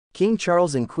King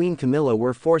Charles and Queen Camilla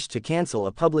were forced to cancel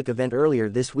a public event earlier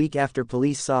this week after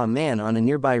police saw a man on a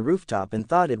nearby rooftop and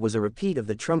thought it was a repeat of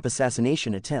the Trump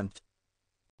assassination attempt.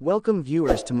 Welcome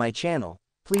viewers to my channel.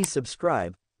 Please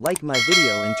subscribe, like my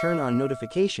video and turn on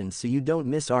notifications so you don't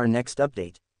miss our next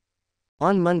update.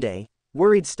 On Monday,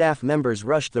 worried staff members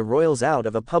rushed the royals out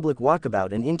of a public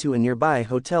walkabout and into a nearby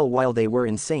hotel while they were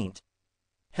in St.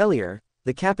 Helier,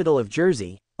 the capital of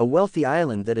Jersey, a wealthy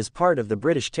island that is part of the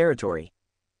British territory.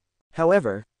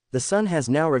 However, The Sun has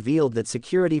now revealed that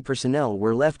security personnel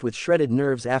were left with shredded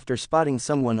nerves after spotting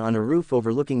someone on a roof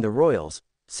overlooking the royals,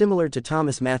 similar to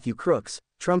Thomas Matthew Crooks,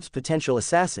 Trump's potential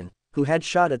assassin, who had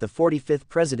shot at the 45th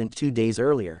president 2 days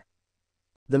earlier.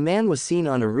 The man was seen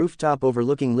on a rooftop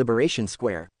overlooking Liberation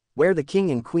Square, where the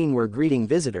king and queen were greeting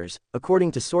visitors,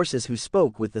 according to sources who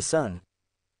spoke with The Sun.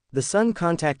 The Sun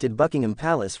contacted Buckingham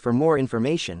Palace for more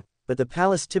information, but the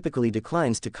palace typically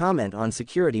declines to comment on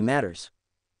security matters.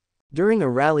 During a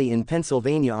rally in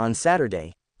Pennsylvania on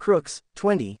Saturday, Crooks,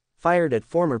 20, fired at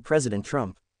former President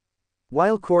Trump.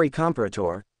 While Corey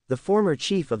Comparator, the former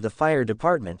chief of the fire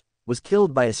department, was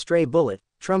killed by a stray bullet,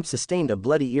 Trump sustained a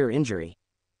bloody ear injury.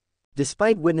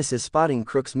 Despite witnesses spotting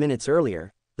Crooks minutes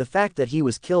earlier, the fact that he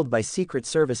was killed by Secret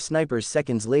Service snipers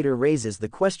seconds later raises the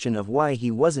question of why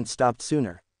he wasn't stopped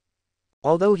sooner.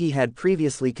 Although he had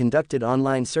previously conducted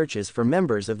online searches for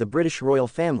members of the British royal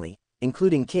family,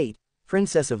 including Kate,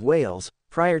 Princess of Wales,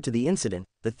 prior to the incident,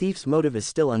 the thief's motive is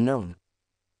still unknown.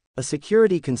 A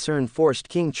security concern forced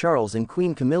King Charles and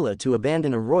Queen Camilla to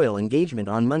abandon a royal engagement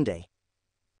on Monday.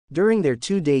 During their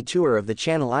 2-day tour of the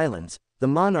Channel Islands, the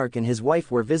monarch and his wife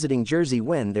were visiting Jersey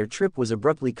when their trip was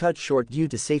abruptly cut short due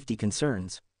to safety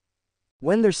concerns.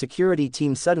 When their security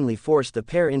team suddenly forced the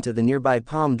pair into the nearby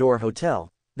Palm Door Hotel,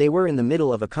 they were in the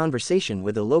middle of a conversation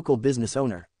with a local business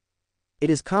owner. It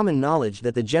is common knowledge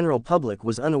that the general public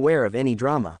was unaware of any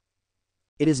drama.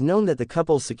 It is known that the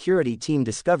couple's security team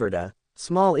discovered a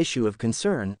small issue of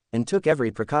concern and took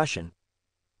every precaution.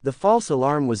 The false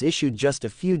alarm was issued just a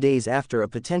few days after a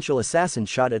potential assassin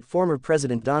shot at former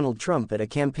President Donald Trump at a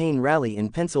campaign rally in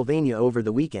Pennsylvania over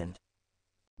the weekend.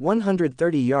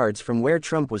 130 yards from where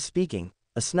Trump was speaking,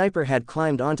 a sniper had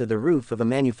climbed onto the roof of a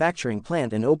manufacturing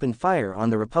plant and opened fire on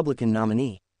the Republican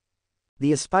nominee.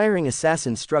 The aspiring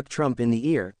assassin struck Trump in the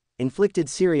ear, inflicted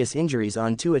serious injuries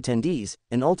on 2 attendees,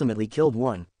 and ultimately killed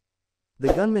one.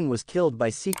 The gunman was killed by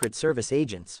Secret Service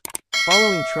agents.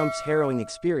 Following Trump's harrowing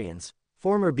experience,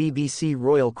 former BBC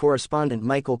royal correspondent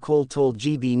Michael Cole told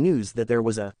GB News that there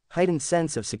was a heightened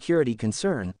sense of security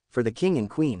concern for the king and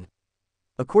queen.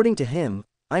 According to him,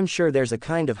 "I'm sure there's a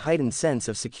kind of heightened sense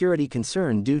of security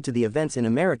concern due to the events in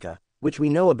America, which we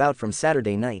know about from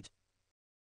Saturday night.